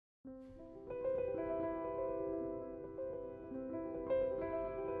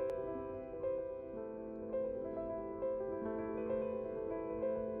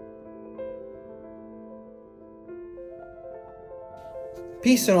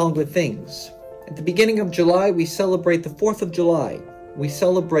Peace and all good things. At the beginning of July, we celebrate the 4th of July. We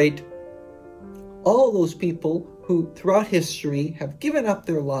celebrate all those people who throughout history have given up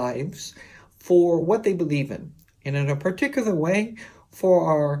their lives for what they believe in, and in a particular way for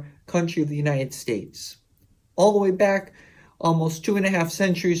our country of the United States. All the way back almost 2.5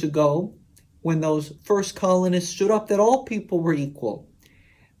 centuries ago, when those first colonists stood up that all people were equal,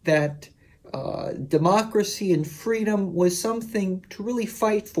 that democracy and freedom was something to really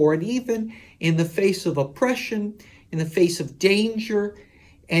fight for, and even in the face of oppression, in the face of danger,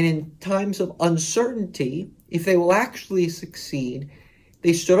 and in times of uncertainty, if they will actually succeed,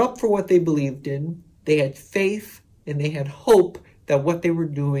 they stood up for what they believed in, they had faith, and they had hope that what they were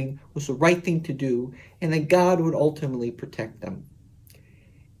doing was the right thing to do, and that God would ultimately protect them.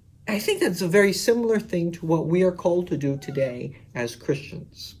 I think that's a very similar thing to what we are called to do today as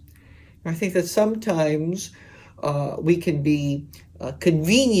Christians. I think that sometimes we can be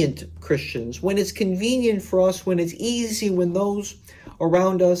convenient Christians, when it's convenient for us, when it's easy, when those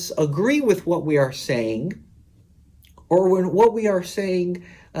around us agree with what we are saying, or when what we are saying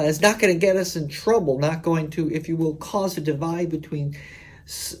is not going to get us in trouble, not going to, if you will, cause a divide between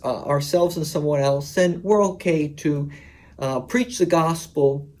ourselves and someone else, then we're okay to preach the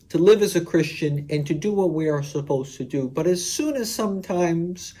gospel, to live as a Christian, and to do what we are supposed to do. But as soon as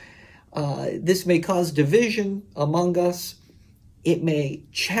sometimes this may cause division among us, it may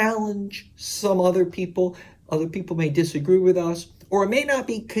challenge some other people may disagree with us, or it may not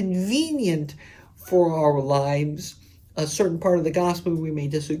be convenient for our lives, a certain part of the gospel we may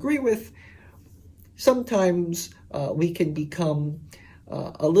disagree with, sometimes we can become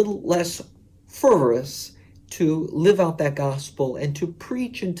a little less fervorous to live out that gospel and to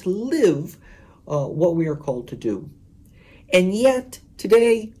preach and to live what we are called to do. And yet,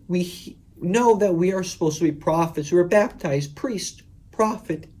 today, we know that we are supposed to be prophets. We are baptized priest,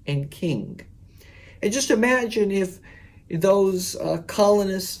 prophet, and king. And just imagine if those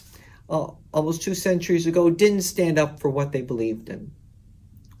colonists almost 2 centuries ago didn't stand up for what they believed in.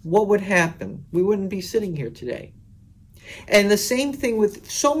 What would happen? We wouldn't be sitting here today. And the same thing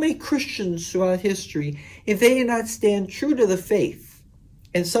with so many Christians throughout history, if they did not stand true to the faith,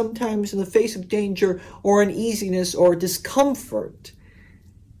 and sometimes in the face of danger or uneasiness or discomfort,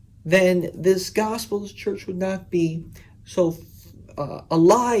 then this gospel, this church would not be so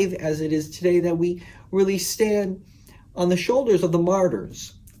alive as it is today, that we really stand on the shoulders of the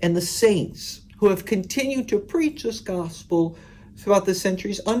martyrs and the saints who have continued to preach this gospel throughout the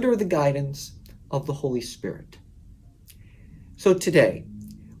centuries under the guidance of the Holy Spirit. So today,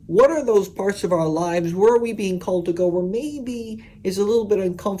 what are those parts of our lives? Where are we being called to go where maybe is a little bit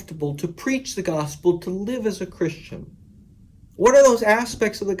uncomfortable to preach the gospel, to live as a Christian? What are those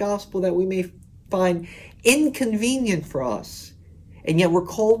aspects of the gospel that we may find inconvenient for us, and yet we're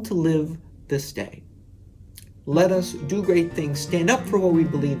called to live this day? Let us do great things, stand up for what we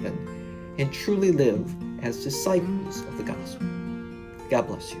believe in, and truly live as disciples of the gospel. God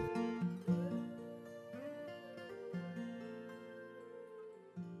bless you.